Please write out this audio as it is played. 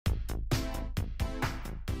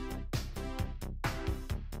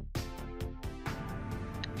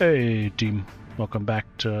Hey team, welcome back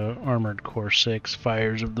to Armored Core 6,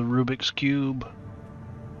 Fires of the Rubik's Cube.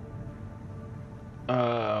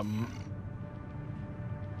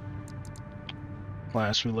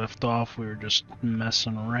 Last we left off, we were just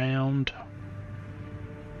messing around.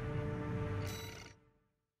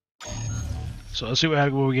 So let's see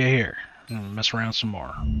what we get here. Mess around some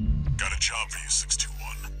more. Got a job for you,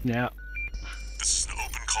 621. Yeah. This is an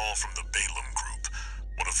open call from the Balaam Group,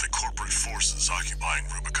 one of the corporate forces occupying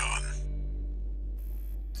Rubicon.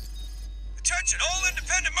 Attention, all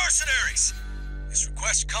independent mercenaries! This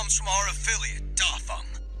request comes from our affiliate, Dafeng.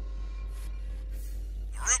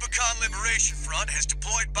 The Rubicon Liberation Front has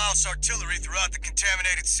deployed Baus artillery throughout the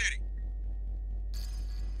contaminated city.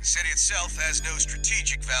 The city itself has no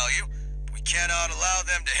strategic value. We cannot allow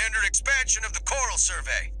them to hinder expansion of the Coral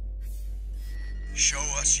Survey. Show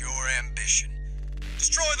us your ambition.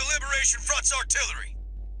 Destroy the Liberation Front's artillery.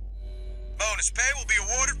 Bonus pay will be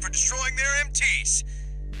awarded for destroying their MTs.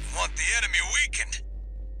 We want the enemy weakened.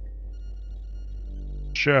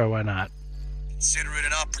 Sure, why not? Consider it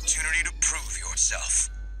an opportunity to prove yourself.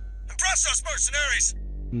 Impress us, mercenaries!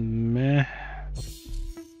 Meh.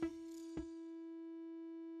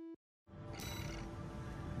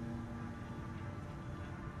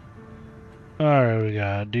 Alright, we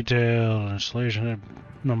got detailed installation,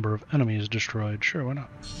 number of enemies destroyed. Sure, why not?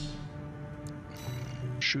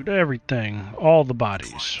 Shoot everything, all the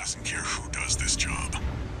bodies. Doesn't care who does this job.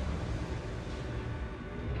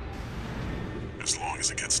 As long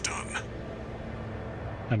as it gets done.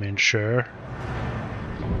 I mean, sure.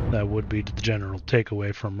 That would be the general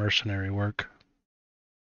takeaway from mercenary work.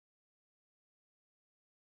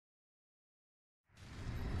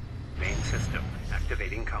 Main system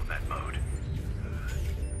activating combat mode.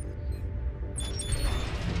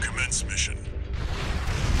 Commence mission.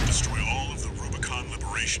 Destroy all of the Rubicon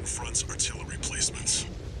Liberation Front's artillery placements.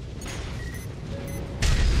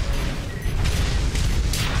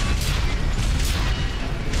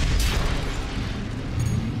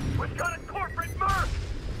 We've got a corporate merc!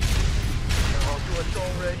 They're all to us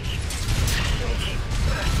already. Sneaky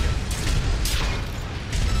bastard.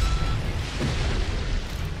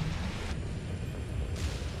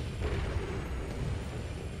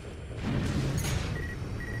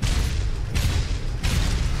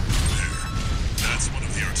 That's one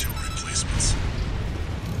of the artillery placements.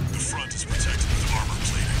 The front is protected with armor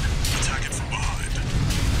plating. Attack it from behind.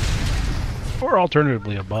 Or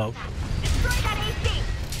alternatively above. Destroy that AC!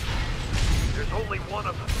 There's only one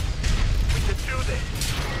of them. We can do this.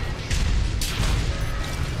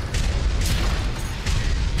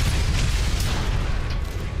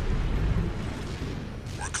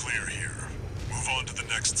 We're clear here. Move on to the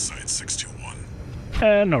next site, 621.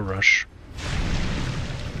 And no rush.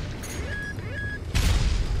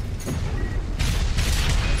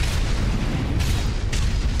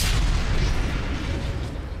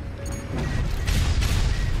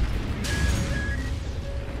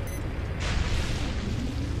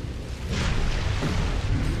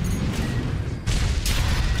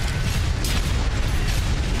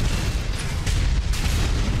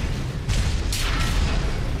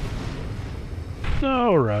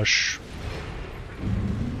 No rush.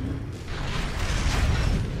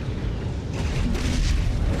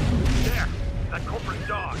 There! That corporate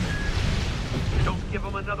dog. Don't give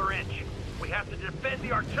them another inch. We have to defend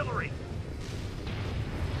the artillery.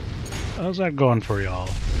 How's that going for y'all?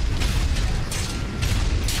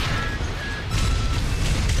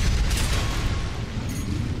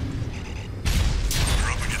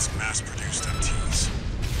 You're up against mass-produced MTs.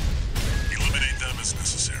 Eliminate them as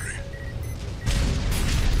necessary.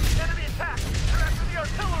 Enemy attack! They're after the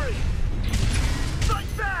artillery!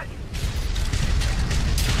 Strike back!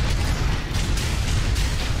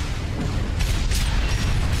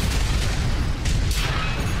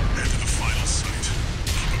 Head to the final site.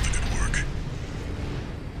 Keep up the good work.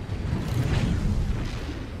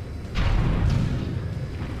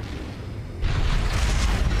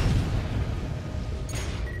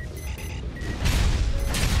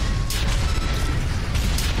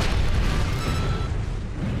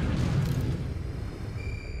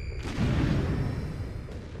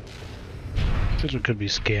 Because we could be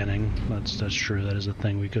scanning. That's true. That is a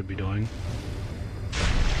thing we could be doing.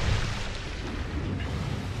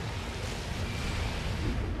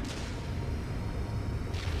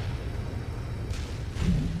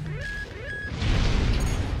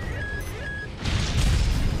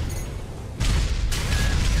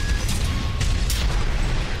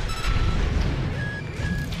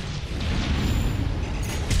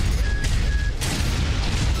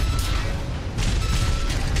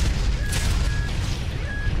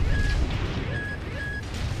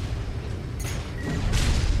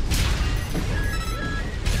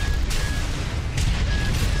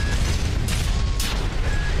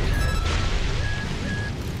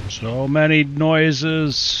 So many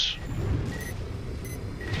noises.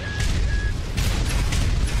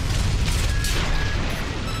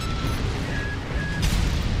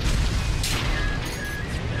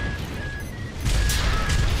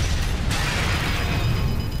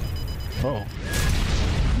 Oh.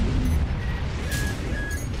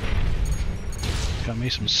 Got me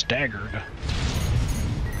some staggered.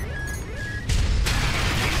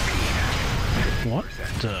 What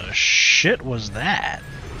the shit was that?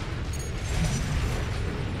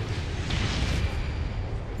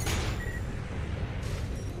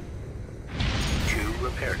 Two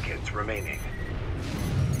repair kits remaining.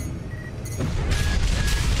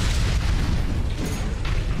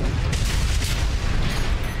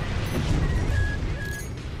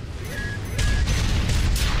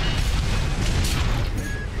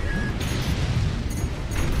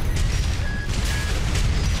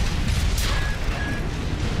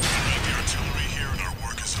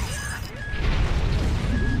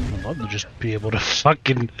 I'd love to just be able to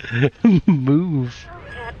fucking move.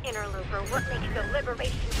 That interloper, what makes the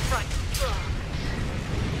Liberation Front strong?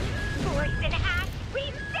 Force and act, we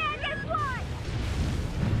stand as one!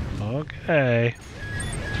 Okay.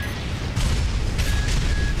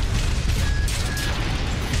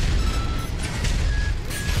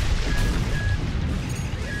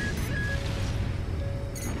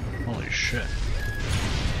 Holy shit.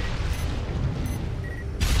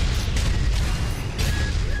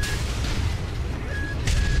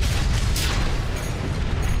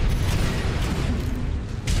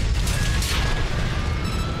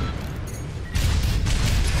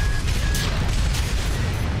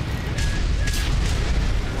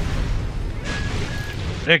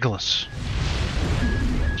 Ridiculous.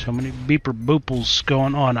 So many beeper booples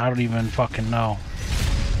going on, I don't even fucking know.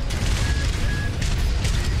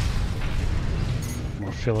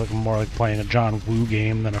 I feel like I'm more like playing a John Woo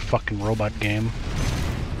game than a fucking robot game.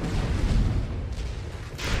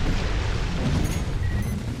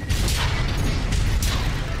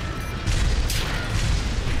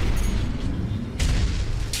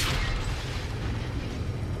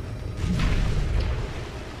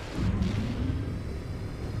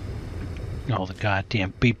 All the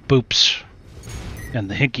goddamn beep boops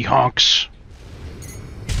and the hinky honks.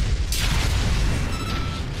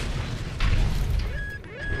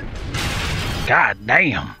 God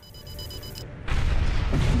damn.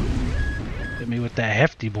 Hit me with that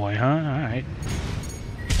hefty boy, huh? Alright.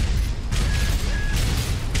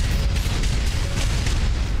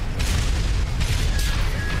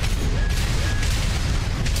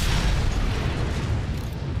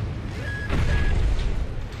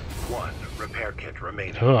 One repair kit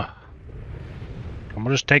remaining. Ugh. I'm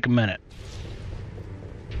gonna just take a minute.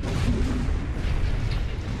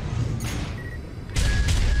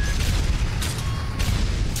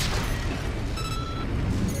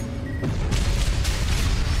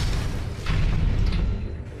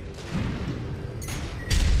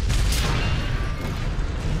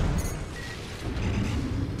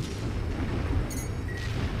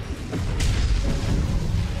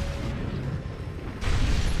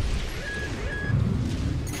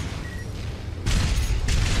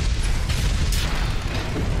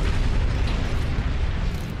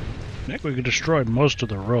 I think we could destroy most of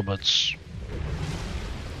the robots.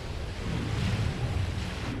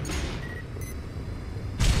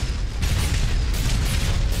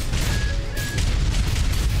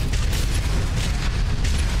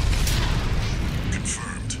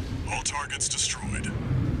 Confirmed. All targets destroyed.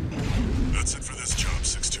 That's it for this job,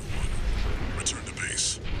 621. Return to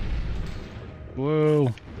base.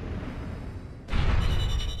 Whoa.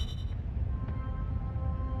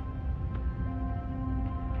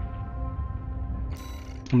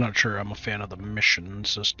 I'm not sure I'm a fan of the mission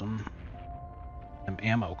system. Them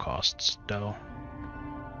ammo costs, though.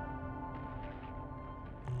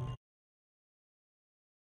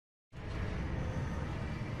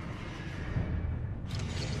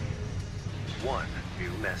 One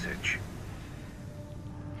new message.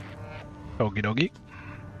 Okie dokie.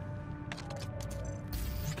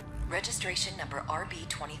 Registration number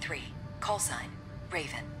RB23. Call sign,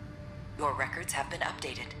 Raven. Your records have been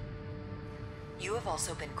updated. You have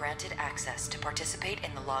also been granted access to participate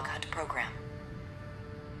in the log hunt program.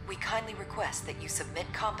 We kindly request that you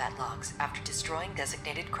submit combat logs after destroying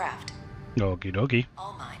designated craft. Okie dokie.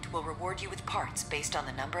 All Mind will reward you with parts based on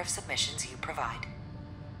the number of submissions you provide.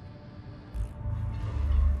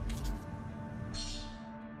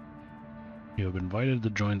 You have been invited to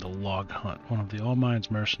join the Log Hunt, one of the All Minds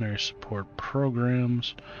mercenary support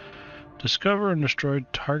programs. Discover and destroy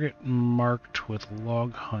target marked with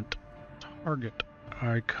Log Hunt target.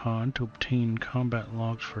 icon to obtain combat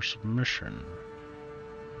logs for submission.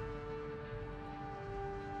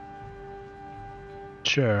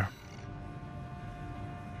 Sure.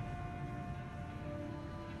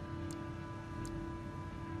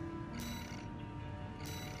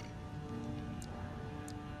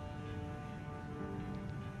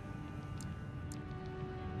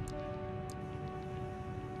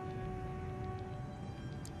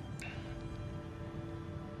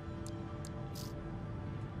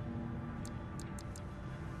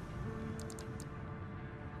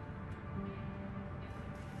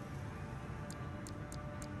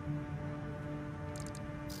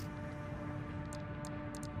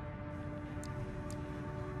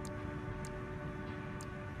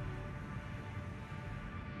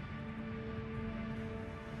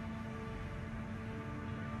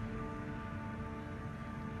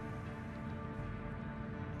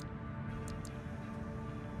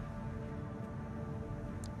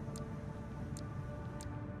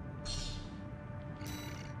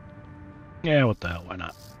 Yeah, what the hell, why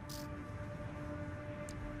not?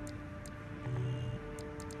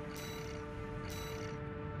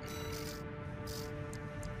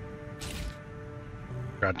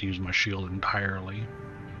 Forgot to use my shield entirely.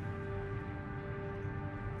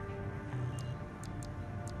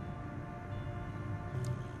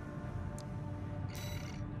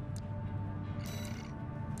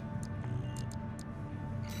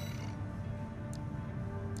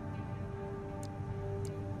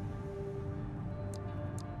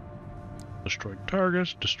 Destroy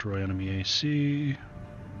targets, destroy enemy AC.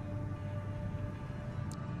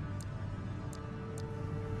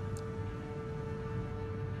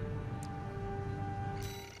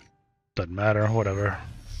 Doesn't matter, whatever.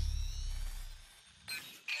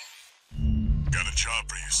 Got a job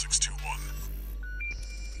for you, 621.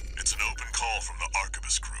 It's an open call from the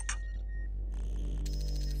Arquebus Group.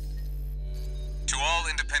 To all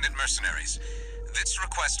independent mercenaries, this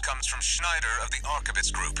request comes from Schneider of the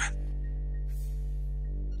Arquebus Group.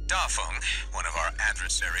 Dafeng, one of our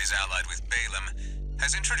adversaries allied with Balaam,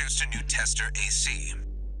 has introduced a new tester AC.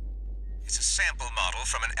 It's a sample model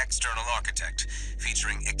from an external architect,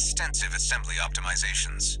 featuring extensive assembly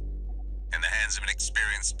optimizations. In the hands of an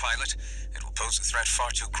experienced pilot, it will pose a threat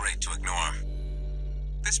far too great to ignore.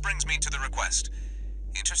 This brings me to the request.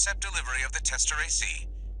 Intercept delivery of the tester AC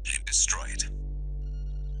and destroy it.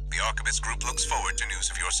 The Arquebus Group looks forward to news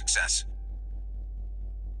of your success.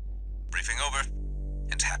 Briefing over,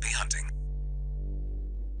 and happy hunting.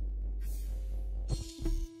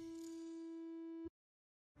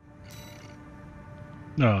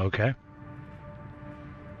 Oh, okay.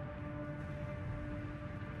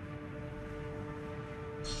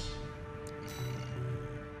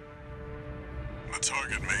 The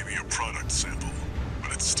target may be a product sample,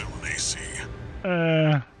 but it's still an AC.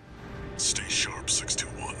 Stay sharp,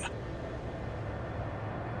 621.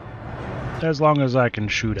 As long as I can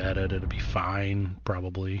shoot at it, it'll be fine,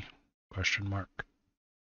 probably. Question mark.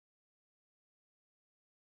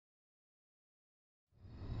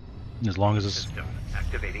 As long as it's System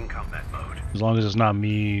activating combat mode. as long as it's not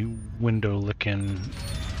me window licking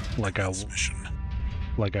like I This mission.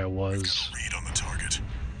 was. Got a read on the target.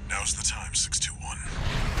 Now's the time,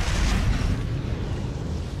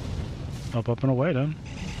 621. Up and away then.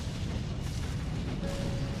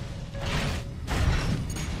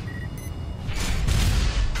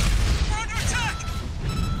 We're under attack!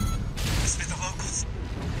 Must be the locals.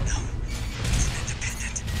 No, it's an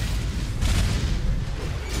independent.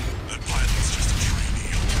 That pilot's just a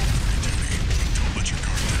trainee on delivery duty. Don't let your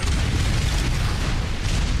guard down.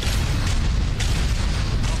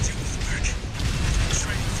 I'll deal with Merc. I've been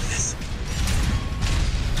training for this.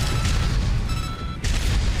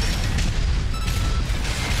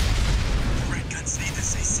 The red guns need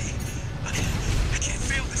this AC. I can't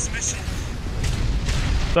fail this mission.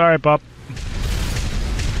 Sorry, Pop.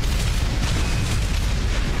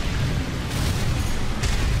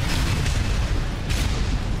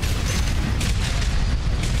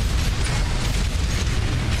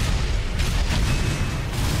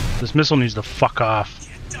 This missile needs to fuck off.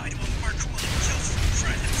 Can't die to a Merc who only kills for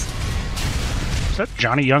credits. Is that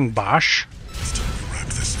Johnny Young Bosch? It's time to wrap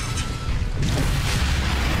this up.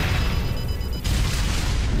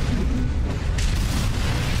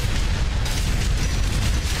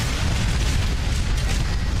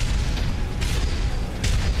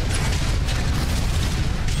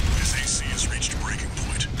 His AC has reached breaking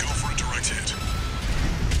point. Go for a direct hit.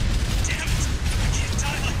 Damn it! I can't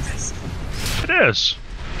die like this. It is.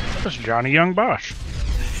 That's Johnny Young Bosch.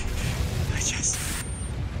 I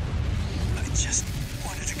just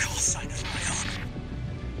wanted a call sign of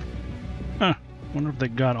my own. Huh. Wonder if they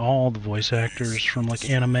got all the voice actors from like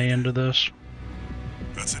anime into this.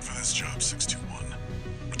 That's it for this job, 621.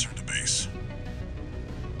 Return to base.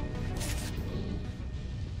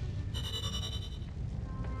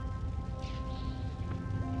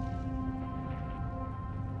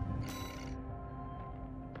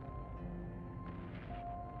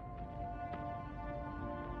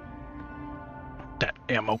 That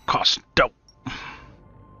ammo costs dope.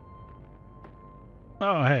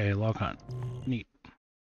 Oh, hey, log hunt. Neat.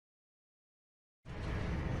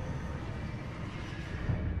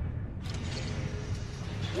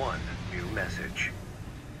 One new message.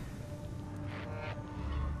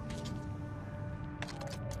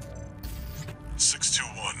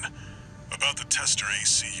 About the tester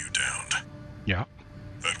AC you downed. Yeah.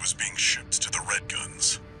 That was being shipped to the Red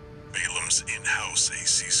Guns, Balam's in-house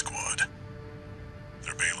AC squad.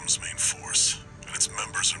 They're Balam's main force, and its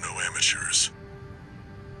members are no amateurs.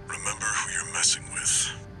 Remember who you're messing with.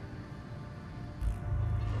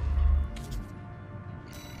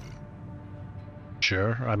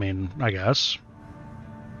 Sure, I mean, I guess.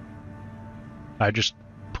 I just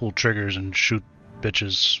pull triggers and shoot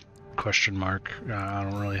bitches, question mark. I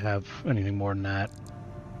don't really have anything more than that.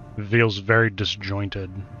 It feels very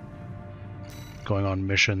disjointed going on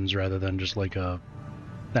missions rather than just like a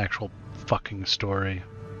actual fucking story,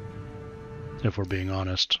 if we're being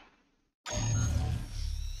honest.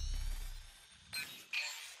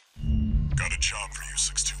 Got a job for you,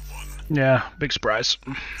 621. Yeah, big surprise.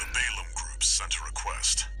 The Balam group sent a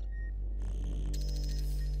request.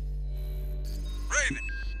 Raven,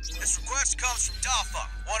 this request comes from Dafa,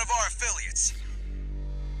 one of our affiliates.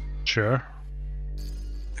 Sure.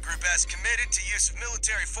 The group has committed to use of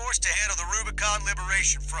military force to handle the Rubicon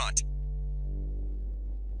Liberation Front.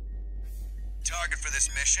 Target for this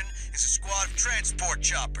mission is a squad of transport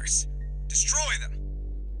choppers. Destroy them.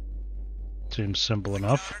 Seems simple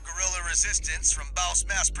enough. Counter guerrilla resistance from Baus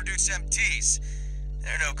mass-produced MTs.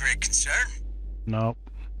 They're no great concern. No,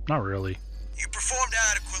 not really. You performed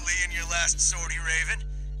adequately in your last sortie, Raven.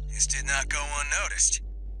 This did not go unnoticed.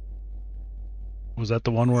 Was that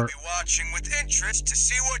the one where... We'll be watching with interest to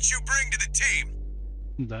see what you bring to the team.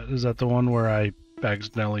 Is that the one where I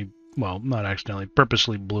accidentally... Well, not accidentally,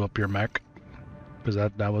 purposely blew up your mech? Because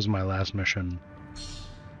that was my last mission.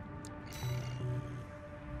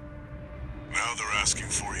 Now they're asking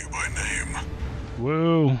for you by name.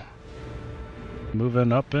 Woo!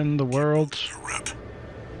 Moving up in the world. Your rep.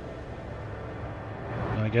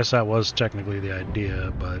 I guess that was technically the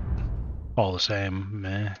idea, but all the same,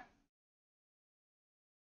 meh.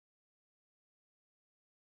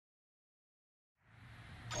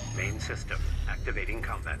 Main system activating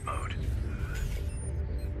combat mode.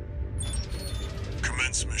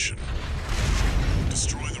 Commence mission.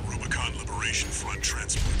 Destroy the Rubicon Liberation Front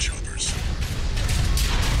transport choppers.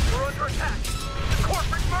 We're under attack! The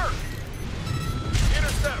corporate merc!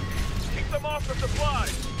 Intercept! Keep them off the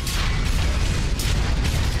supplies!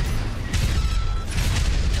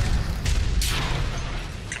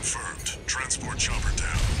 Confirmed. Transport chopper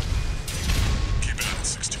down. Keep at it,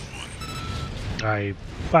 621.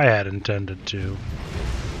 I had intended to.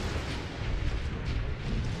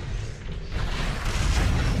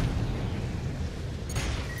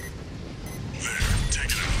 There, take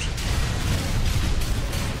it out.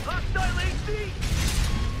 Hostile AC!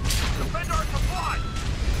 Defend our supply!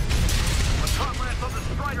 My comrades on the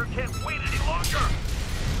Strider can't wait any longer!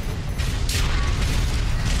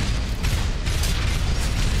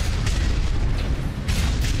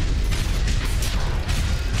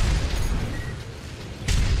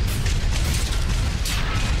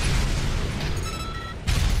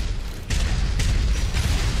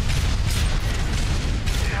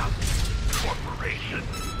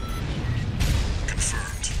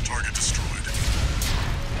 Confirmed. Target destroyed.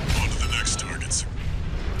 On to the next targets.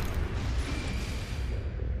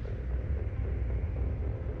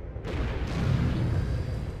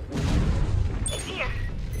 It's here.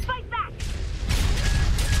 Fight back.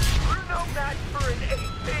 We're no match for an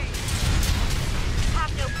AC!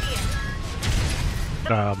 Have no fear.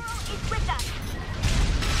 The Um. Smol is with us.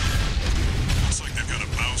 Looks like they've got a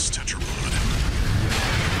Baus tetrapod.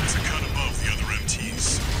 It's a cut above the other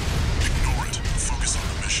MTs. Ignore it. Focus on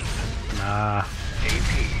the mission. Nah.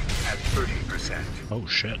 AP at 30%. Oh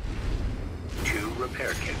shit. 2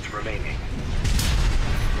 repair kits remaining.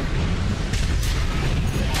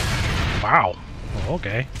 Wow. Oh,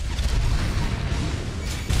 okay.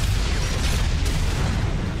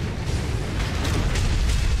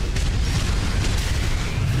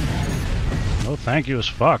 No thank you as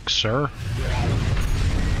fuck, sir.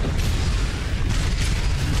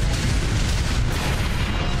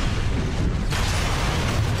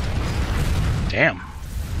 Damn.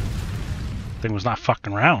 Thing was not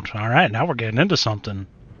fucking around. Alright, now we're getting into something.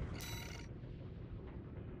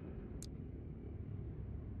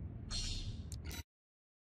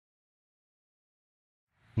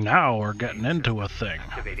 Now we're getting into a thing.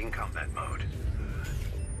 Activating combat mode.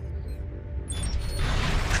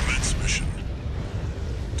 Commence mission.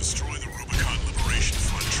 Destroy the Rubicon Liberation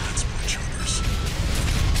Front transport choppers.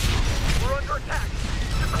 We're under attack!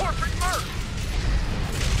 The corporate merc!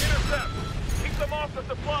 Intercept! Keep them off the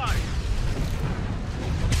supplies!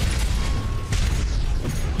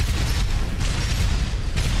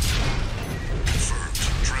 Confirmed.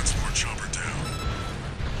 Transport chopper down.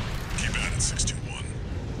 Keep at it, 621.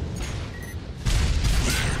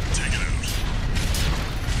 There, take it out.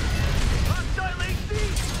 Hostile AC!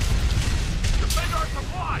 Defend our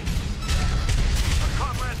supplies! Our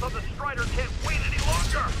comrades on the Strider can't wait any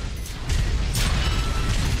longer!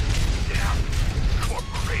 Damn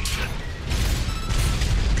corporation!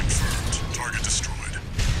 Confirmed. Target destroyed.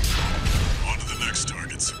 On to the next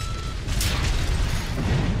targets.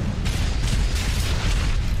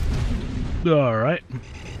 Alright.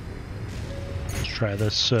 Let's try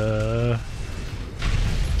this, let's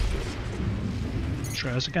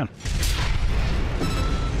try this again.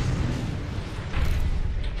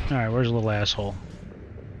 Alright, where's the little asshole?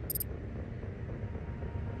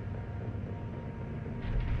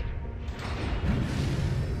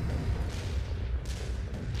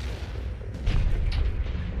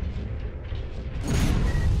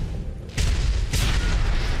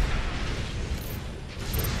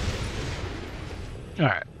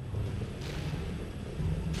 Alright.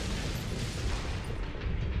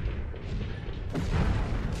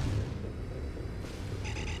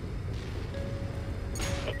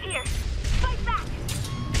 It's here. Fight back.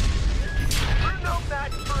 We're no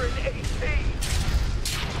match for an AC!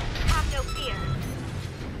 Have no fear.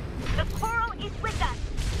 The coral is with us.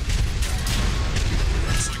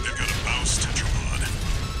 Looks like they've got a Baus tetrapod.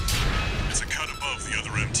 It's a cut above the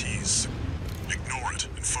other MTs. Ignore it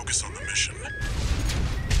and focus on the mission.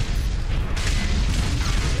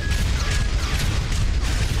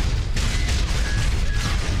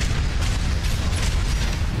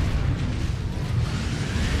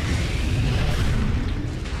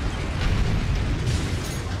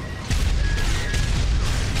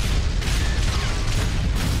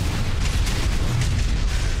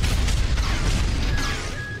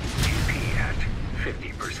 EP at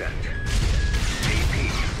 50%. AP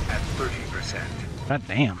at 30%. God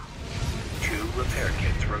damn. 2 repair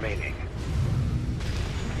kits remaining.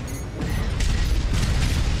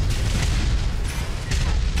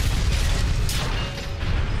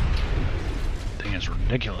 Thing is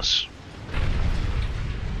ridiculous.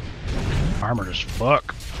 Armored as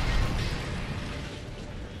fuck.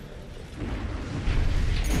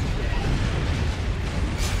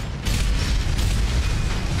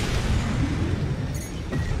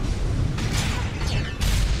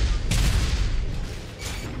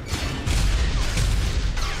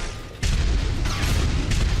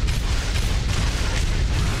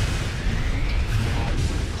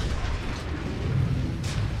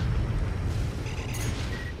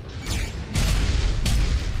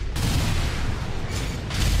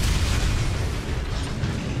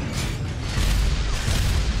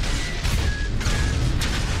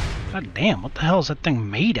 God damn, what the hell is that thing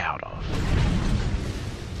made out of?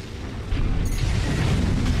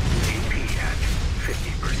 AP at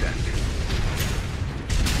 50%.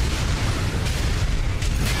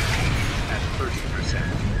 AP at 30%.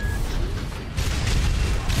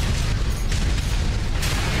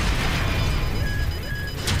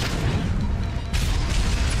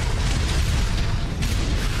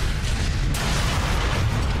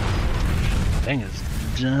 Thing is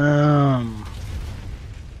dumb.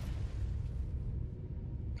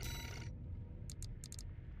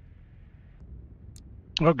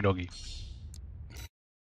 Okie dokie.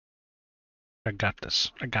 I got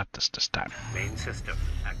this. I got this time. Main system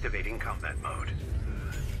activating combat mode.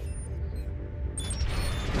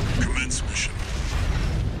 Commence mission.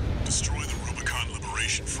 Destroy the Rubicon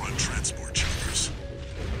Liberation Front transport choppers.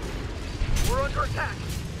 We're under attack!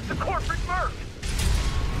 The corporate merc!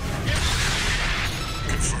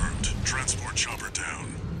 Confirmed. Transport chopper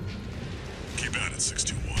down. Keep at it,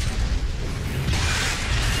 621.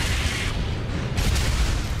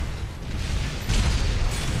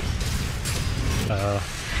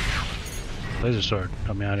 Laser sword,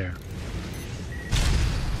 help me out here.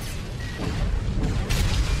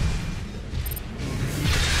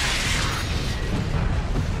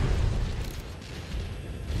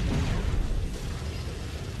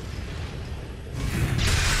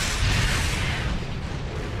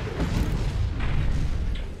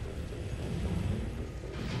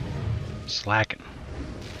 slacking.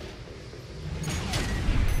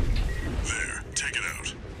 There, take it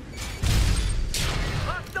out.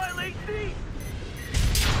 Hostile AC!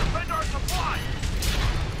 Defend our supply!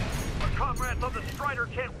 Our comrades on the Strider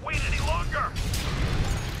can't wait any longer!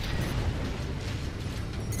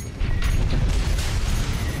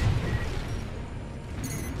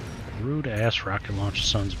 Rude ass rocket launcher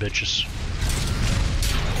sons bitches.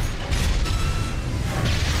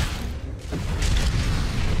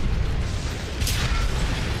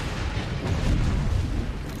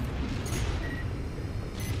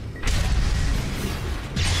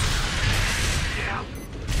 Damn!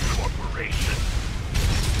 Corporation!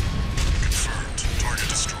 Confirmed. Target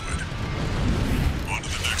destroyed. On to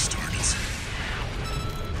the next targets.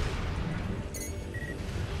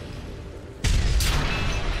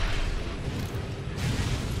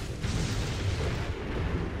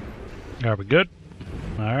 Are we good?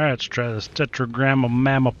 Alright, let's try this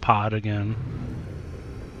tetragrammammapod again.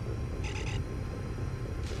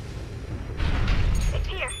 It's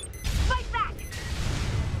here. Fight back!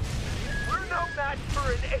 We're no match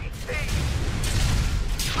for an AC!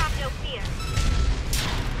 Have no fear.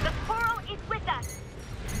 The Coral is with us.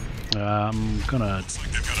 I'm gonna... Looks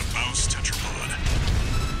like they've got a Baus tetrapod.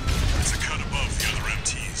 It's a cut above the other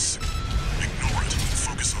MTs. Ignore it and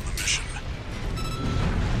focus on the mission.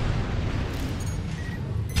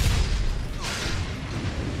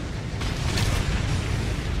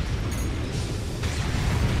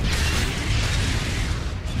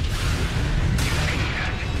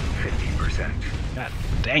 At 50%. God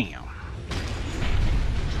damn.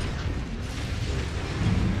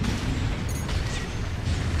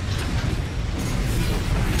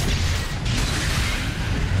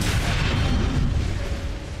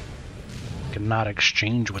 Cannot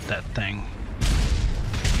exchange with that thing.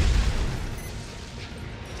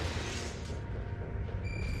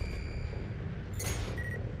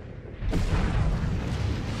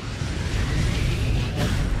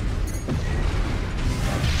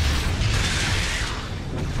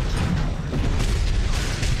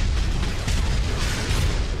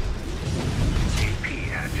 AP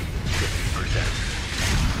at 50%.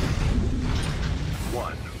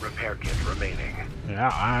 1 repair kit remaining. Yeah,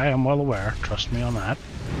 I am well aware. Trust me on that.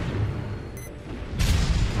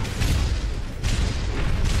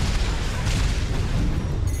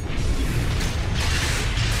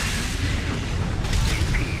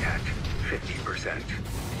 AP at 50%.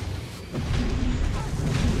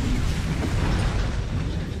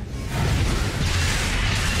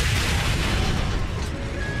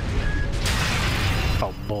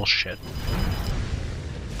 Oh, bullshit.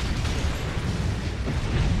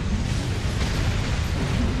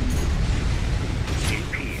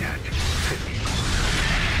 AP at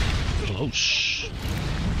 50%. Close.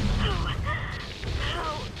 Who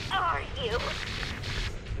are you?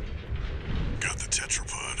 Got the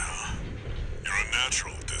tetrapod, huh? You're a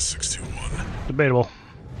natural at this, 621. Debatable.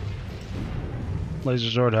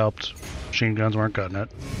 Laser sword helped. Machine guns weren't cutting it.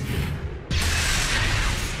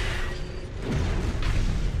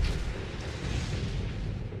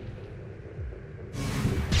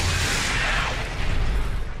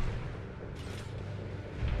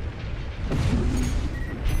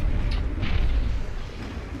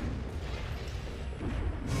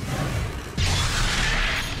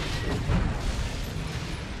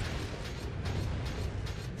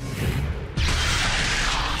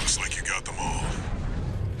 Looks like you got them all.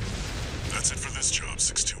 That's it for this job,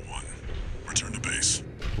 621. Return to base.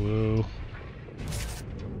 Whoa.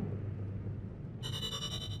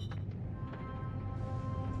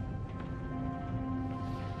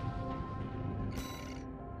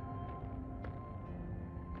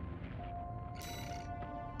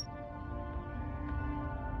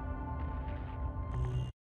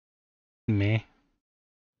 Me.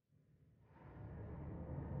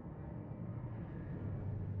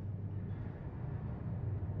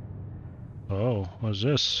 Oh, what's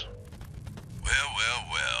this?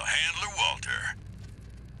 Well, Handler Walter.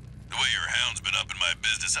 The way your hound's been up in my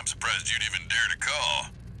business, I'm surprised you'd even dare to call.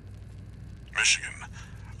 Michigan,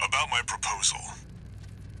 about my proposal.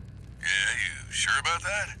 Yeah, you sure about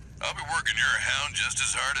that? I'll be working your hound just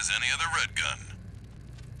as hard as any other red gun.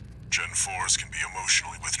 Gen 4s can be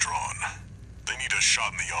emotionally withdrawn. They need a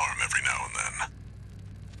shot in the arm every now and then.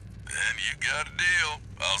 Then you got a deal.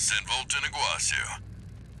 I'll send Volt and Iguazu.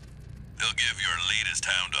 They'll give your latest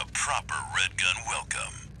hound a proper red gun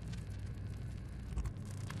welcome.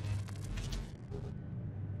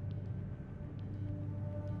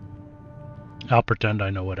 I'll pretend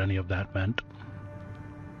I know what any of that meant.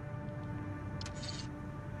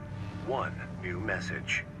 1 new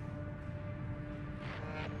message.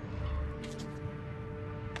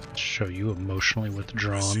 show you emotionally I see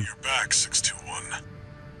withdrawn. you're back, 621.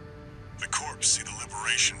 The Corps see the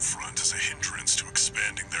Liberation Front as a hindrance to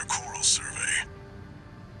expanding their coral survey.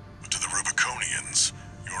 But to the Rubiconians,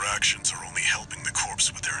 your actions are only helping the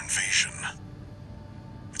Corps with their invasion.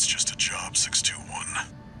 It's just a job, 621.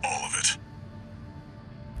 All of it.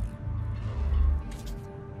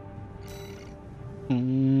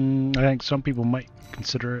 I think some people might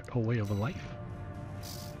consider it a way of life.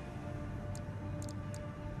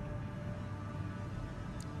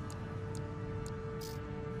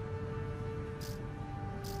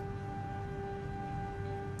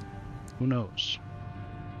 Who knows?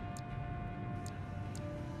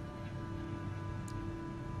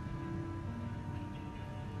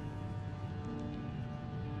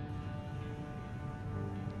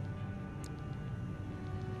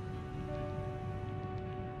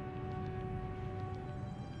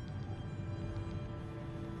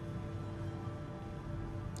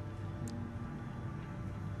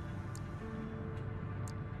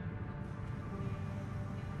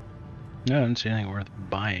 Yeah, I didn't see anything worth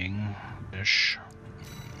buying-ish.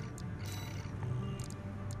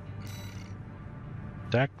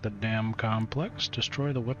 Attack the dam complex,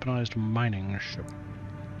 destroy the weaponized mining ship.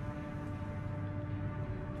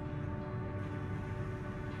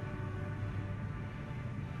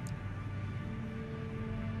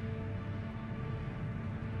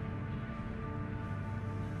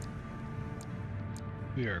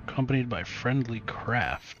 We are accompanied by friendly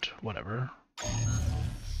craft. Whatever.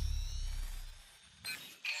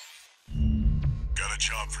 Got a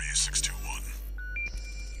job for you, 621.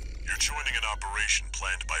 You're joining an operation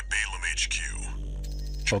planned by Balaam HQ.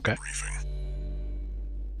 Check Okay. the briefing.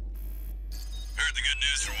 Heard the good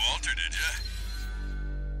news from Walter, did ya?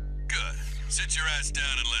 Good. Sit your ass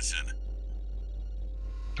down and listen.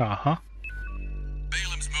 Uh-huh.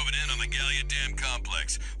 Balaam's moving in on the Gallia Dam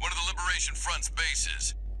Complex, one of the Liberation Front's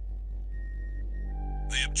bases.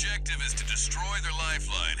 The objective is to destroy their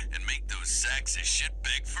lifeline and make those sacks of shit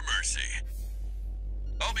beg for mercy.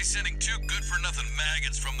 I'll be sending 2 good-for-nothing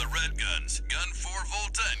maggots from the Red Guns, Gun 4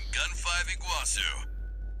 Volta and Gun 5 Iguazu.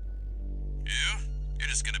 You're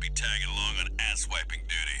just gonna be tagging along on ass-wiping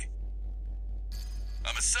duty.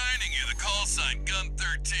 I'm assigning you the call sign Gun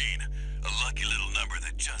 13, a lucky little number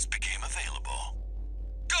that just became available.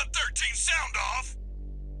 Gun 13, sound off!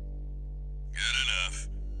 Good enough.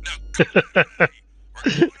 Now go.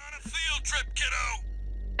 We're going on a field trip,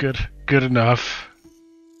 kiddo! Good enough.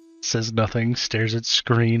 Says nothing, stares at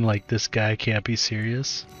screen like this guy can't be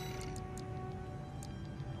serious.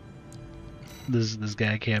 This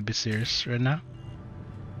guy can't be serious right now.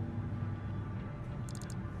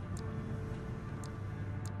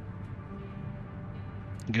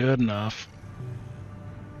 Good enough.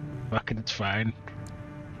 Fuck it, it's fine.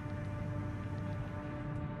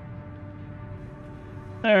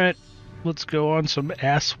 Alright, let's go on some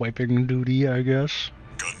ass wiping duty, I guess.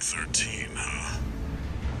 Gun 13, huh?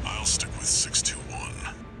 I'll stick with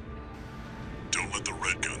 621. Don't let the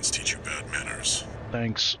Red Guns teach you bad manners.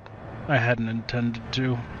 Thanks. I hadn't intended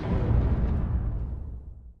to.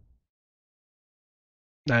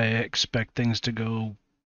 I expect things to go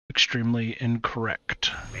extremely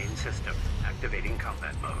incorrect. Main system activating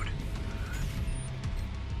combat mode.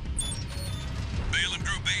 Balaam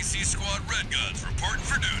Group AC Squad Red Guns reporting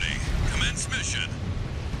for duty. Commence mission.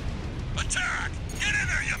 Attack! Get in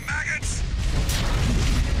there, you maggots!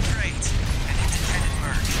 Great. An independent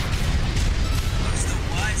merc. Who's the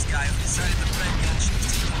wise guy who decided the Red Gun should be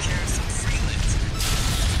taking care of some freelancers?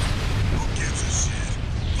 Who gives a shit?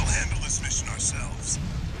 We'll handle this mission ourselves.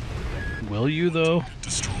 Will you, though?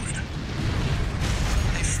 Destroyed.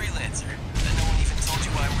 Hey, freelancer. Then no one even told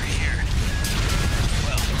you why we're here.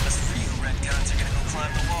 Well, us for you Red Guns are gonna go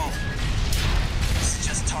climb the wall. This is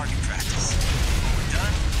just target practice. When we're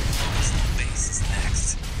done, this little base is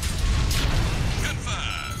next. Gun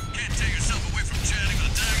 5, can't tear yourself away from chatting with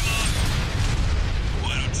a tag-along?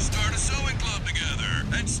 Why don't you start a sewing club together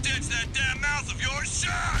and stitch that damn mouth of yours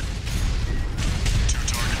shut? 2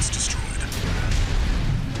 targets destroyed.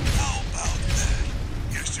 How about that?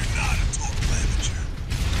 Guess you're not a total amateur.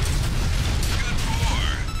 Good for.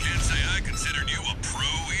 Can't say I considered you a pro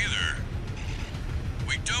either.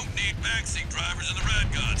 We don't need backseat drivers in the Red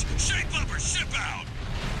Guns. Shape up or ship out!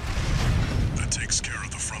 That takes care of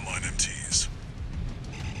the frontline MTs.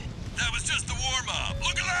 That was just the warm-up.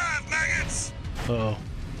 Look alive, maggots! Oh,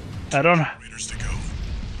 I don't Raiders to go.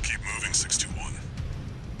 Keep moving,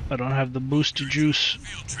 621. have the boosty juice.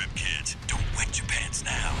 Field trip, kids. Don't wet your pants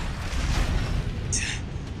now.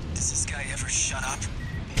 Does this guy ever shut up?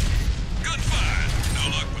 Good fire. No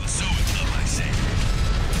luck for the sewing club, I say.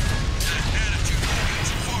 That attitude gets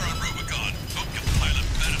you far on Rubicon.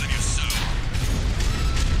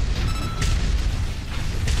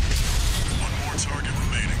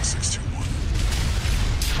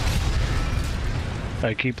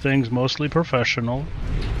 I keep things mostly professional.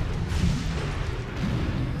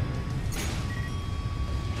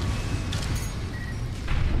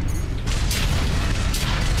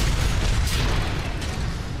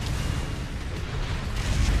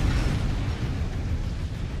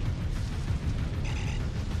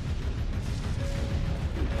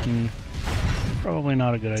 Probably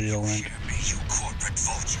not a good idea to land. Hear me, you corporate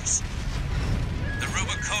vultures. The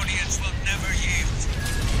Rubiconians will never yield.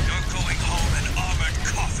 You're going home in armored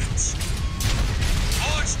coffins.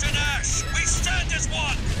 Forged in ash, we stand as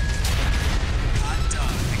one! Hot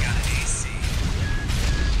dog, I got an AC.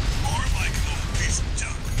 More like an old piece of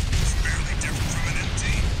junk. It's barely different from an MT.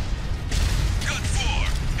 Gun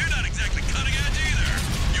 4, you're not exactly cutting edge either.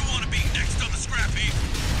 You want to be next on the scrap heap?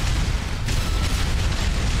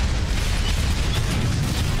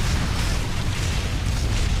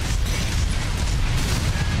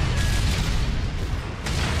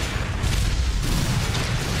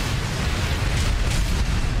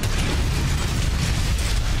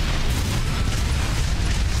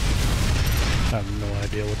 I have no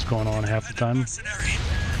idea what's going on half the time. Mercenary.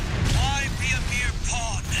 Why be a mere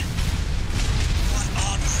pawn? What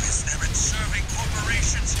honor is there in serving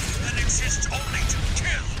corporations that exist only to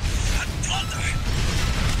kill and plunder?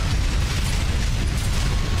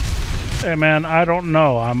 Hey man, I don't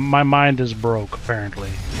know. My mind is broke, apparently.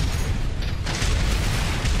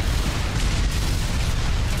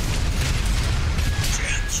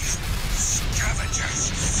 Damn you,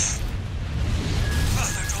 scavengers!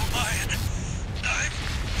 Father D'Olion, I've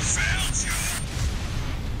failed you!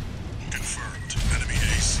 Confirmed. Enemy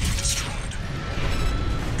AC destroyed.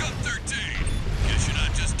 Gun 13! Guess you're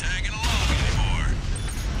not just tagging along anymore.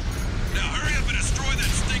 Now hurry up and destroy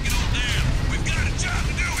that stinking old dam! We've got a job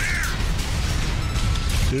to do here!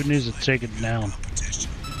 Dude needs to take it down, Competition.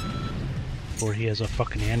 or he has a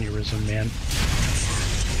fucking aneurysm, man.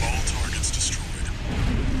 Confirmed. All targets destroyed.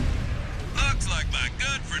 Looks like my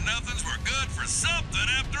good-for-nothings were good for something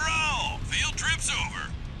after all. Field trip's over.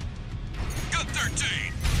 Gun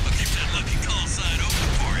 13. I'll keep that lucky call sign open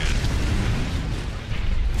for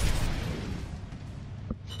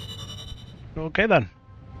you. Okay then.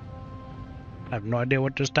 I have no idea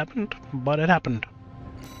what just happened, but it happened.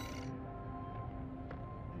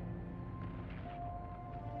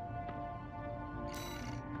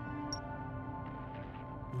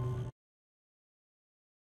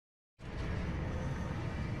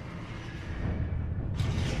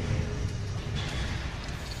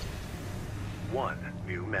 One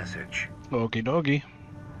new message. Okie dokie.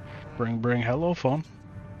 Bring, hello phone.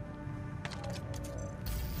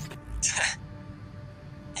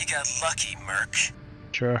 You got lucky, Merc.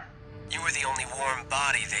 Sure. You were the only warm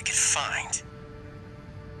body they could find.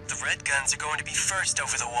 The Red Guns are going to be first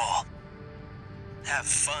over the wall. Have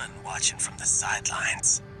fun watching from the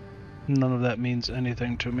sidelines. None of that means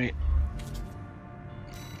anything to me.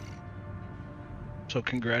 So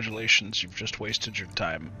congratulations, you've just wasted your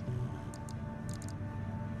time.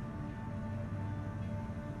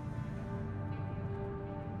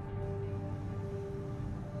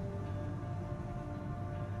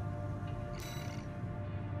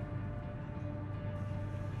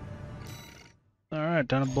 Alright,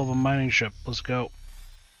 down above a mining ship. Let's go.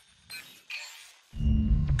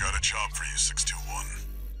 Got a job for you, 621.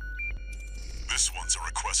 This one's a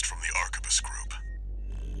request from the Arquebus Group.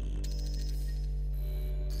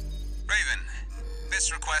 Raven,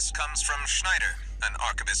 this request comes from Schneider, an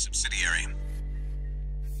Arquebus subsidiary.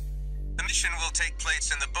 The mission will take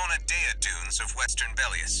place in the Bonadea dunes of Western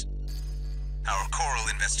Belius. Our coral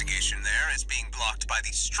investigation there is being blocked by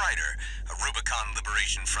the Strider, a Rubicon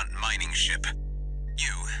Liberation Front mining ship.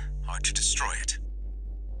 You are to destroy it.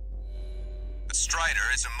 The Strider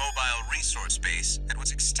is a mobile resource base that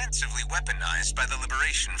was extensively weaponized by the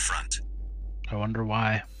Liberation Front. I wonder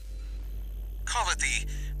why. Call it the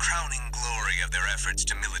crowning glory of their efforts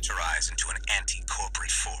to militarize into an anti-corporate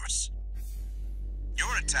force.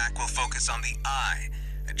 Your attack will focus on the Eye,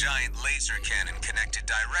 a giant laser cannon connected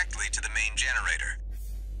directly to the main generator.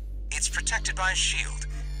 It's protected by a shield,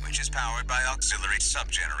 which is powered by auxiliary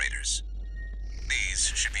sub-generators. These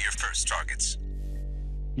should be your first targets.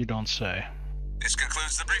 You don't say. This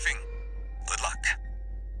concludes the briefing. Good luck.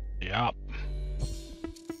 Yup.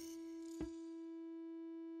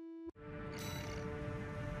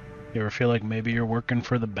 You ever feel like maybe you're working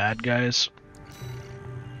for the bad guys?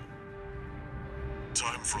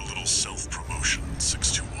 Time for a little self-promotion,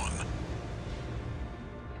 621.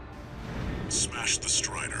 Smash the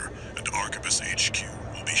Strider, and Arquebus HQ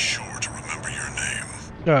will be sure to remember your name.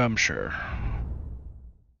 I'm sure.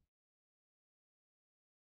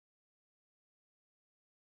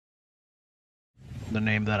 The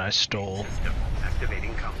name that I stole. System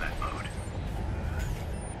activating combat mode.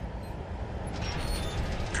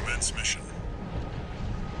 Commence mission.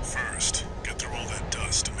 First, get through all that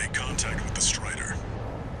dust and make contact with the Strider.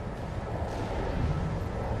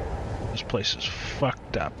 This place is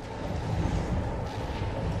fucked up.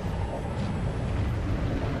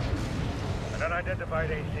 An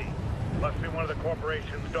unidentified AC. Must be one of the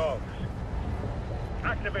corporation's dogs.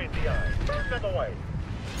 Activate the eye. Burn them away.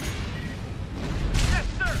 Yes,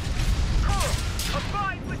 sir! Coral,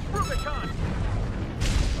 abide with Rubicon!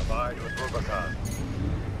 Abide with Rubicon.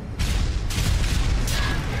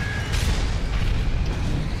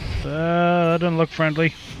 That doesn't look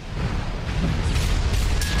friendly.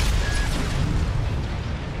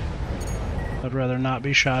 I'd rather not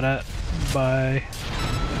be shot at by...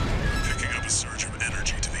 Picking up a surge of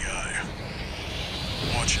energy to the eye.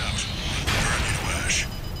 Watch out. Burn you to ash.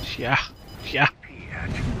 Yeah. P at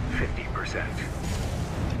 50%.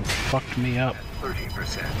 Fucked me up.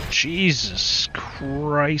 30%. Jesus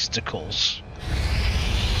Christicles.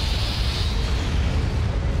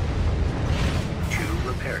 2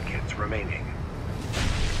 repair kits remaining.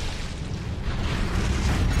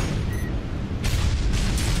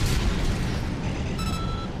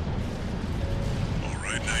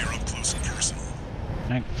 Alright, now you're up close and personal.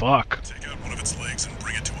 Thank fuck. Take out one of its legs and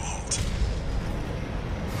bring it to a halt.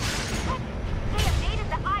 They evaded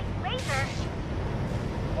the eye laser.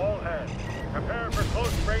 All hands, prepare for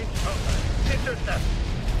close range combat. Intercept.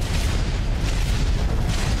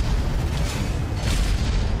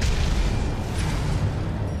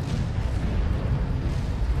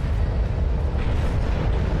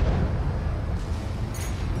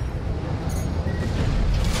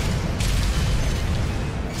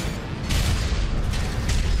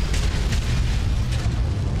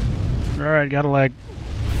 Alright, got a leg.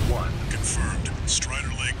 1. Confirmed. Strider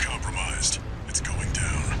leg compromised. It's going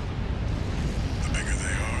down. The bigger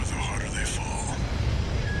they are, the harder they fall.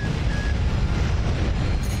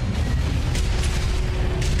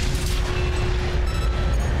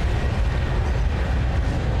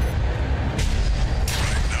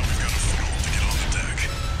 Right, now we've got a foothold to get on the deck.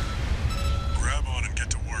 Grab on and get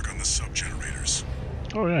to work on the sub-generators.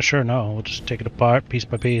 Oh yeah, sure, no. We'll just take it apart piece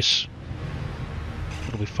by piece.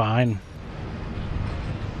 It'll be fine.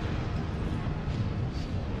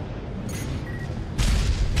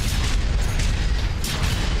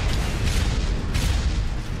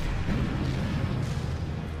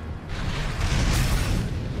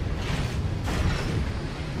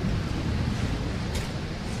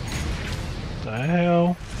 The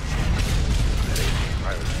hell?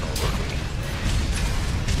 Pilot's not working.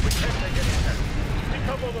 We can't take any chance.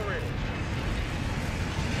 Decouple the ring.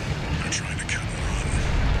 They're trying to cut and run.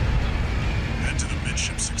 Head to the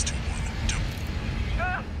midship 621.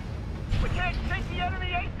 Ah! We can't take the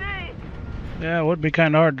enemy AC! Yeah, it would be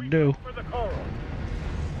kind of hard to do. For the coral.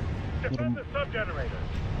 Defend the sub-generator.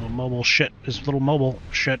 Little mobile shit. This little mobile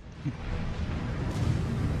shit.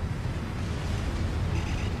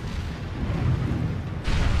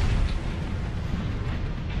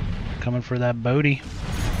 Coming for that booty.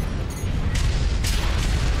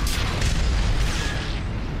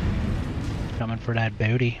 Coming for that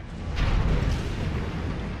booty.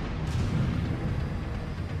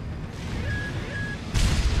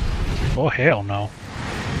 Oh hell no.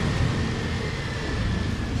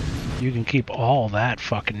 You can keep all that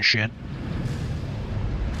fucking shit.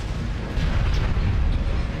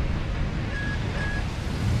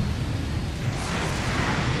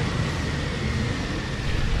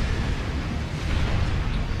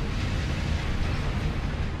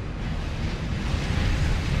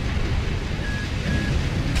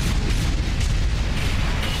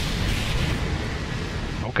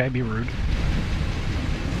 Okay, be rude.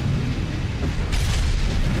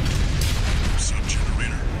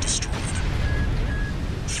 Sub-generator destroyed.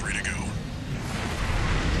 3 to go.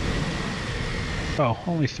 Oh,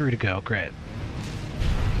 only 3 to go. Great.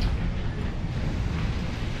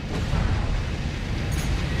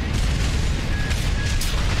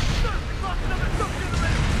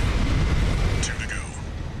 Two to go.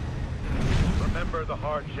 Remember the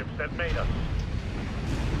hardships that made us.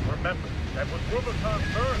 Remember that was Rubicon's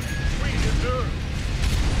birth. We deserve.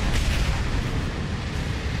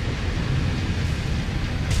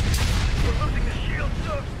 We're losing the shield,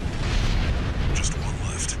 sir. Just one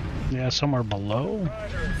left. Yeah, somewhere below.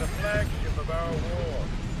 Strider is the flagship of our war.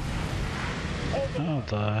 Hold the Oh,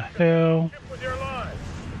 the hell. ship with your lives.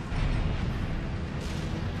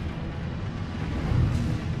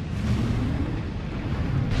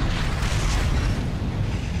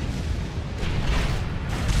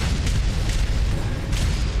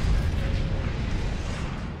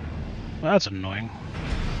 Well, that's annoying.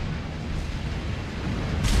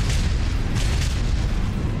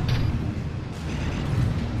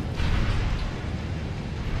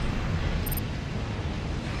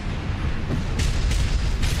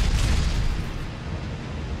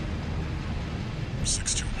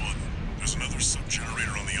 There's another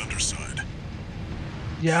sub-generator on the underside.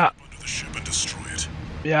 Yeah. Slip under the ship and destroy it.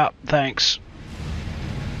 Yeah, thanks.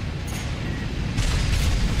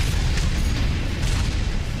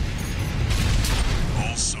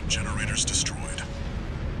 All sub-generators destroyed.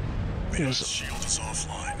 The Yes. ice shield is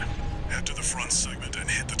offline. Head to the front segment and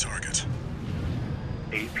hit the target.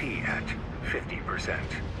 AP at 50%.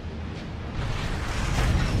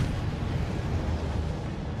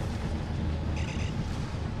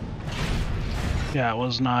 Yeah, it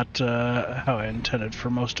was not how I intended for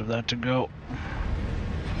most of that to go.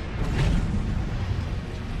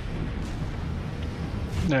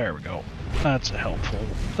 There we go. That's a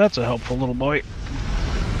helpful little boy.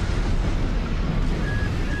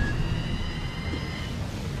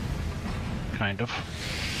 Kind of.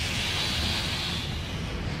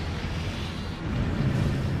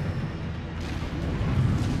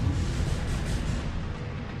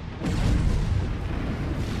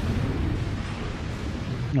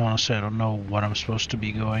 Honestly, I don't know what I'm supposed to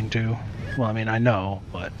be going to. Well, I mean, I know,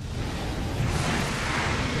 but...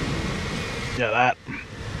 Yeah, that.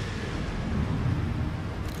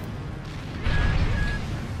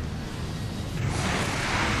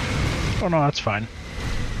 Oh no, that's fine.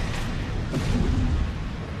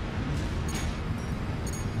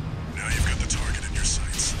 Now you've got the target in your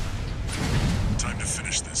sights. Time to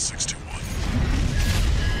finish this, 621.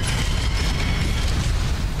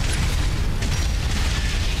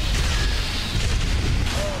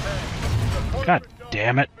 God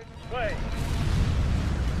damn it.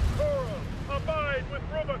 Coral, abide with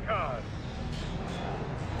Rubicon.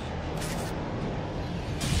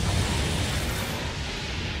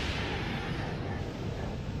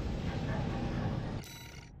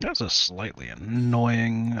 That's a slightly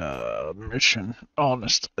annoying mission,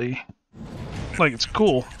 honestly. Like, it's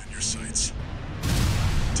cool. Target in your sights.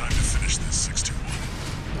 Time to finish this,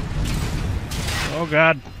 621. Oh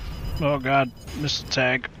god. Oh god. Missed the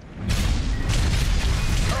tag.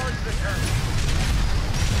 Charge the cannon.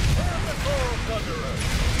 Turn the corals under us.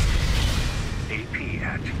 AP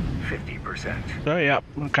at 50%. Oh yeah,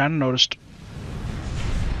 I kinda noticed.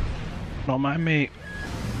 Don't mind me.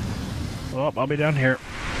 Oh, I'll be down here.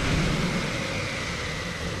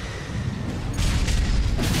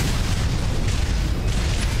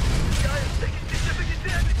 Giant's taking significant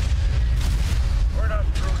damage. We're not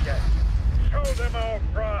through yet. Show them our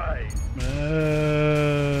pride.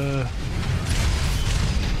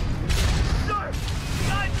 Sir,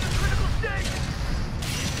 guys in a critical state.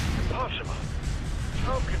 Impossible.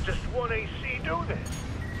 How can just one AC do this?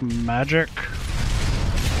 Magic.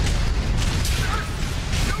 Sir,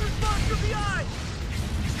 no response from the eye.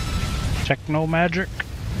 Techno magic.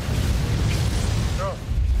 No.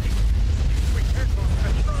 We can't go to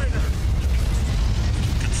the China.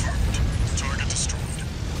 Confirmed. Target destroyed.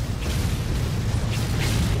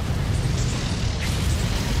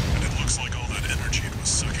 And it looks like all that energy it was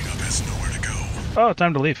sucking up has nowhere to go. Oh,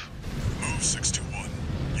 time to leave. Move 621.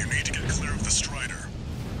 You need to get clear of the Strider.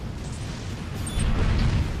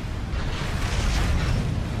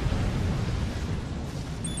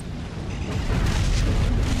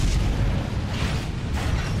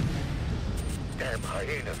 Damn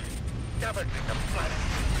hyenas. Damaging the planet.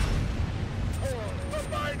 Oh,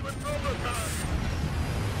 abide with Rubicon.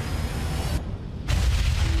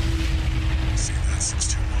 See that,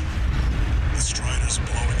 621? The Strider's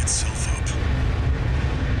blowing itself up.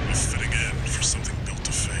 A fitting end for something built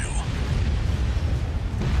to fail.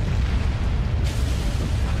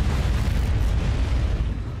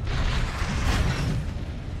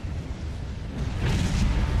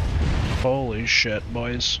 Holy shit,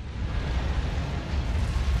 boys.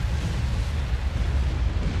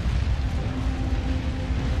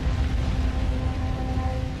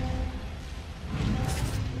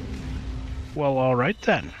 Well, alright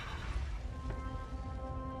then.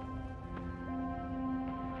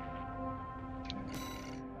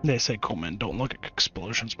 They say, cool man, don't look at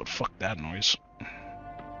explosions, but fuck that noise.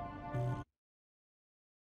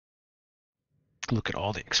 Look at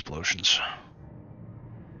all the explosions.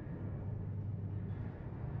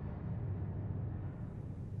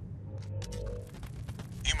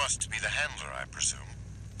 You must be the handler, I presume,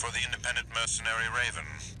 for the independent mercenary Raven.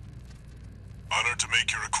 Honored to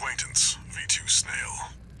make your acquaintance, V2 Snail.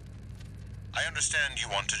 I understand you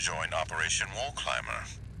want to join Operation Wall Climber.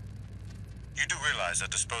 You do realize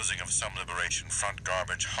that disposing of some Liberation Front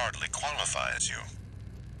garbage hardly qualifies you.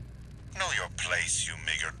 Know your place, you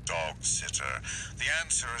meager dog sitter. The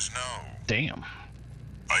answer is no. Damn.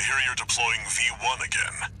 I hear you're deploying V1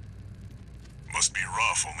 again. Must be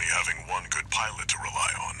rough only having one good pilot to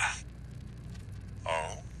rely on.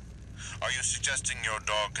 Oh? Are you suggesting your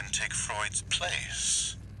dog can take Freud's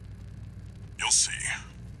place? You'll see.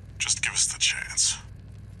 Just give us the chance.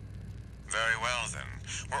 Very well, then.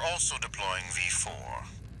 We're also deploying V4.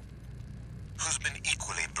 Who's been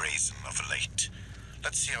equally brazen of late?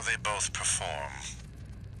 Let's see how they both perform.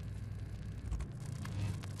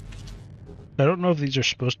 I don't know if these are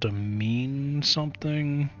supposed to mean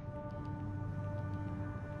something.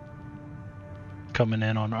 Coming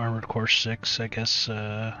in on Armored Core 6, I guess,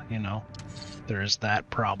 you know, there is that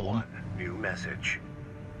problem. New message.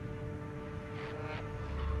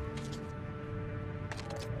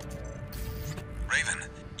 Raven,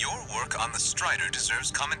 your work on the Strider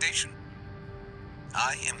deserves commendation.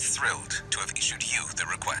 I am thrilled to have issued you the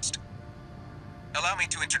request. Allow me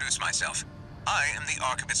to introduce myself. I am the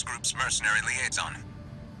Archivist Group's mercenary liaison.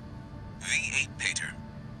 V8 Pater,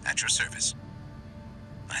 at your service.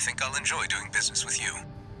 I think I'll enjoy doing business with you.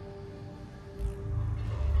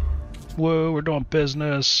 Whoa, we're doing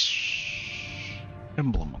business.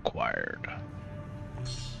 Emblem acquired.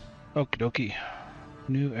 Okie dokie.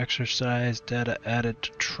 New exercise data added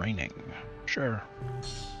to training. Sure.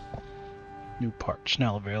 New parts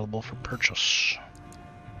now available for purchase.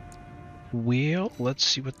 Well, let's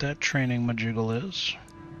see what that training majiggle is.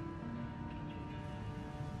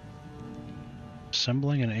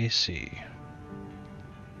 Assembling an AC.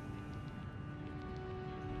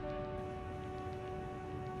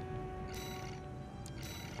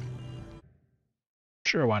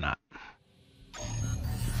 Sure, why not?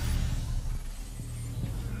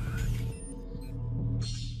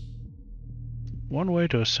 One way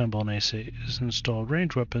to assemble an AC is to install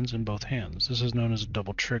ranged weapons in both hands. This is known as a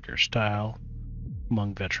double trigger style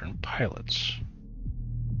among veteran pilots.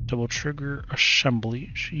 Double trigger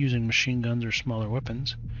assemblies using machine guns or smaller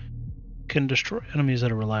weapons can destroy enemies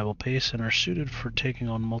at a reliable pace and are suited for taking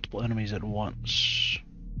on multiple enemies at once.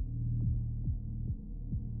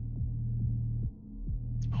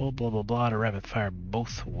 Hold blah blah blah to rapid fire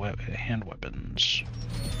both hand weapons.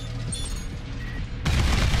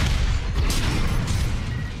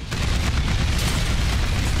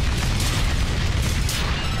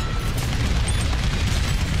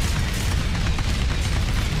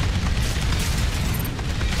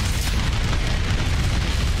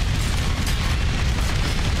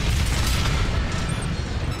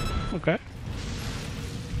 Okay.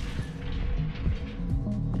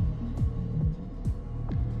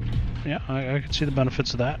 Yeah, I can see the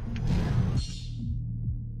benefits of that.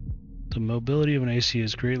 The mobility of an AC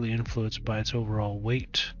is greatly influenced by its overall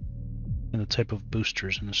weight and the type of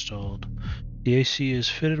boosters installed. The AC is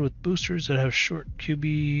fitted with boosters that have short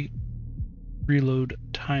QB reload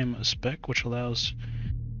time spec, which allows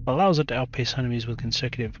it to outpace enemies with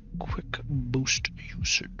consecutive quick boost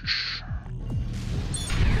usage.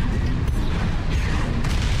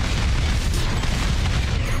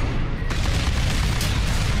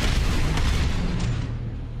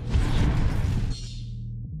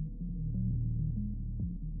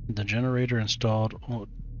 The generator installed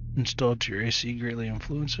to your AC greatly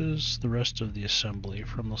influences the rest of the assembly,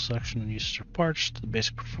 from the selection and usage of parts to the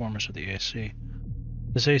basic performance of the AC.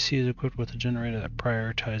 This AC is equipped with a generator that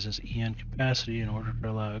prioritizes EN capacity in order to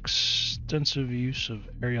allow extensive use of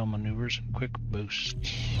aerial maneuvers and quick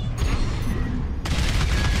boosts.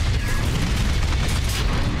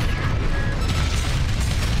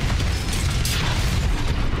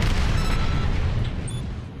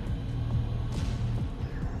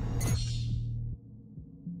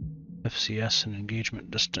 FCS and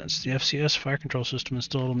engagement distance. The FCS fire control system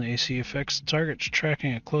installed on the AC affects the target's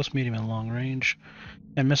tracking at close, medium, and long range,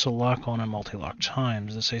 and missile lock-on and multi-lock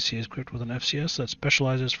times. This AC is equipped with an FCS that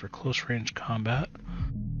specializes for close-range combat,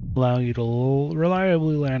 allowing you to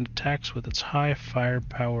reliably land attacks with its high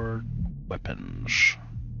firepower weapons.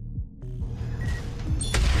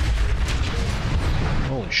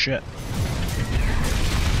 Holy shit.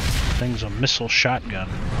 Thing's a missile shotgun.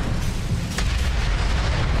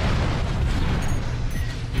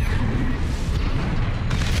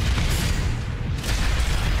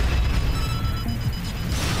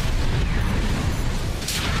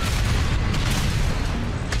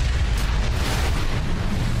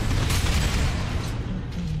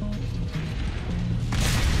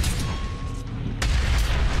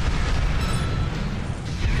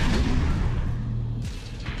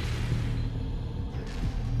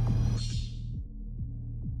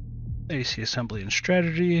 AC assembly and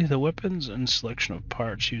strategy. The weapons and selection of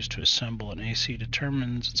parts used to assemble an AC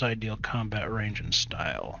determines its ideal combat range and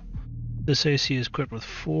style. This AC is equipped with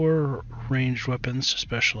 4 ranged weapons to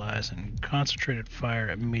specialize in concentrated fire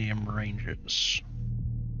at medium ranges.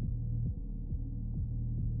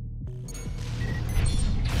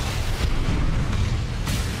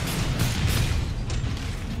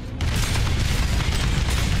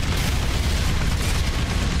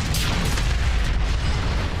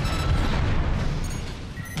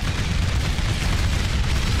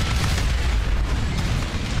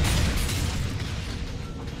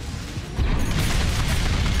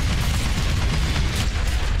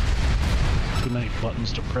 Many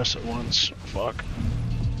buttons to press at once. Fuck.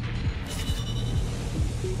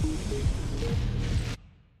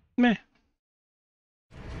 Meh.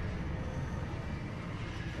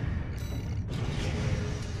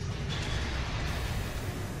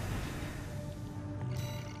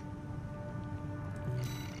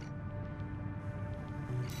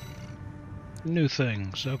 New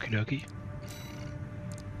things. Okie dokie.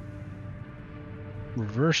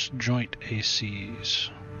 Reverse joint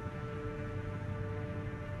ACs.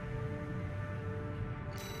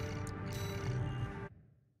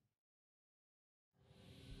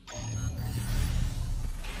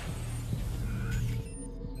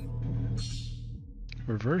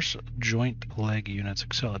 Reverse joint leg units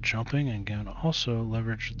excel at jumping and can also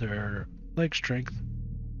leverage their leg strength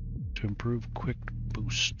to improve quick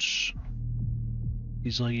boosts.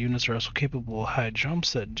 These leg units are also capable of high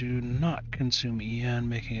jumps that do not consume EN,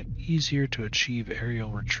 making it easier to achieve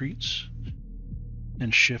aerial retreats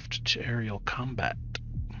and shift to aerial combat.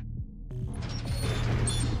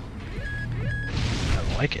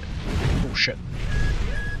 I like it. Oh shit.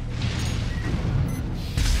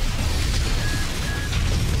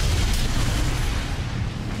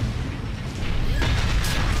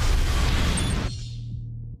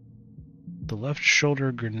 The left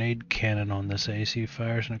shoulder grenade cannon on this AC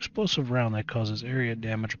fires an explosive round that causes area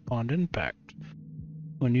damage upon impact.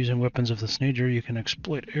 When using weapons of this nature, you can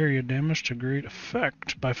exploit area damage to great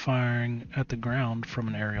effect by firing at the ground from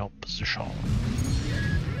an aerial position.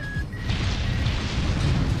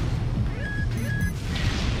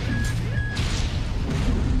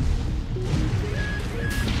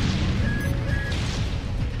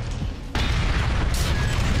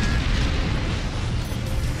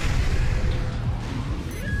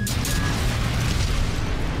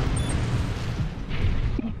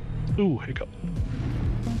 Ooh, hiccup.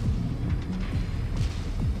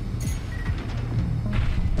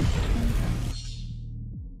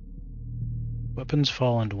 Weapons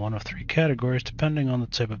fall into one of 3 categories depending on the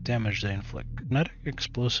type of damage they inflict: kinetic,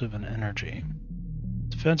 explosive, and energy.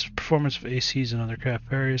 Defensive performance of ACs and other craft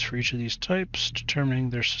varies for each of these types, determining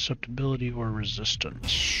their susceptibility or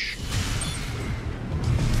resistance.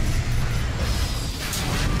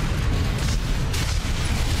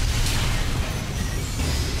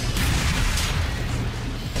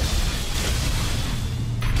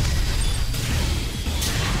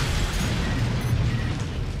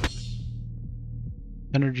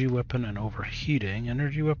 Energy weapon and overheating.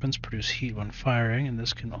 Energy weapons produce heat when firing, and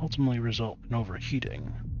this can ultimately result in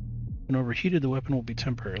overheating. When overheated, the weapon will be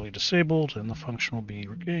temporarily disabled, and the function will be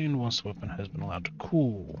regained once the weapon has been allowed to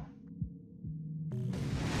cool.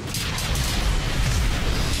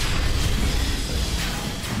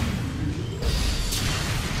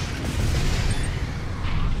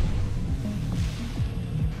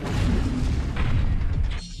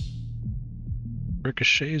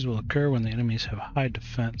 Ricochets will occur when the enemies have high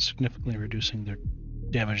defense, significantly reducing their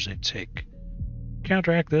damage they take. To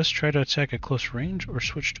counteract this, try to attack at close range or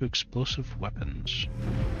switch to explosive weapons.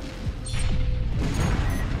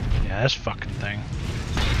 Yeah, this fucking thing.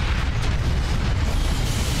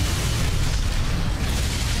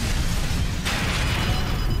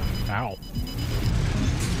 Ow.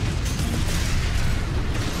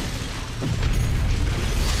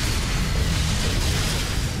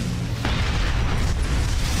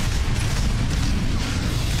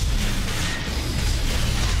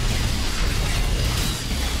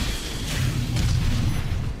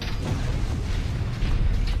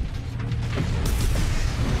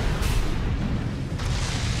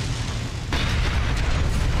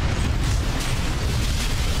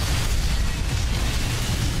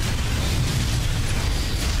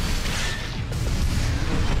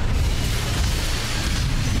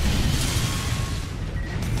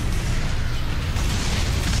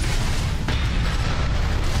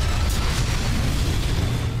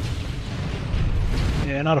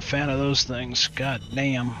 Yeah, not a fan of those things. God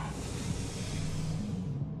damn.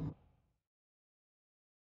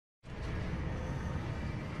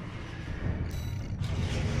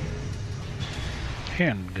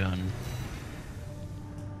 handgun.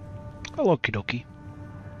 Oh, okie dokie.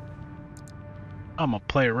 I'm gonna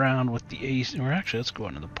play around with the AC. Or actually, let's go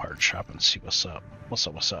into the part shop and see what's up. What's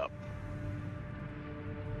up? What's up?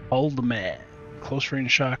 Hold the mag. Close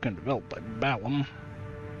range shotgun developed by Ballum.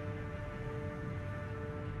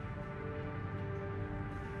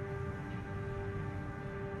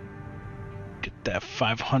 Get that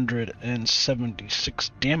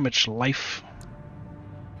 576 damage life.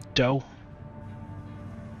 Dough.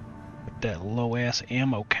 With that low ass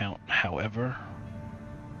ammo count, however.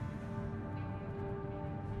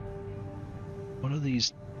 What do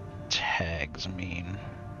these tags mean?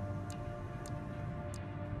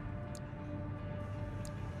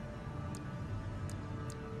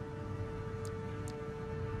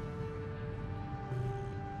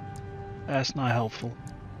 That's not helpful.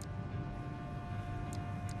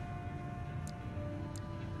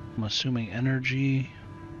 I'm assuming energy.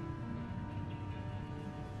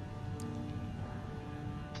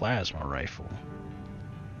 Plasma rifle.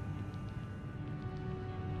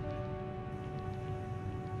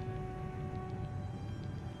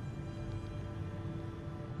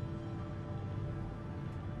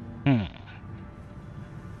 I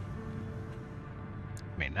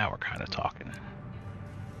mean, now we're kind of talking.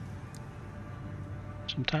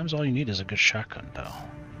 Sometimes all you need is a good shotgun, though.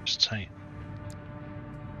 Just saying.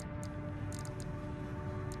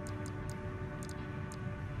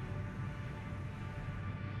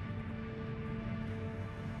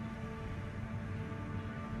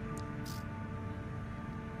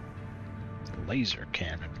 Laser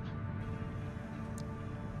cannon.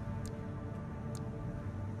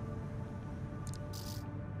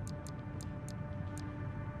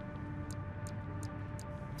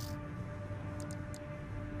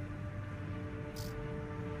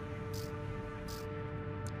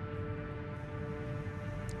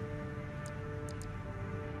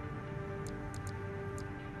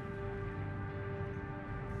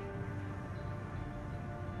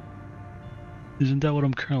 Isn't that what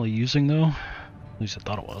I'm currently using, though? At least I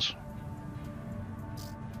thought it was.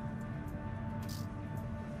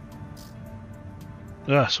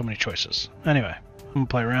 Ugh, so many choices. Anyway, I'm gonna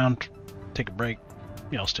play around, take a break.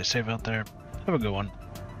 Y'all stay safe out there. Have a good one.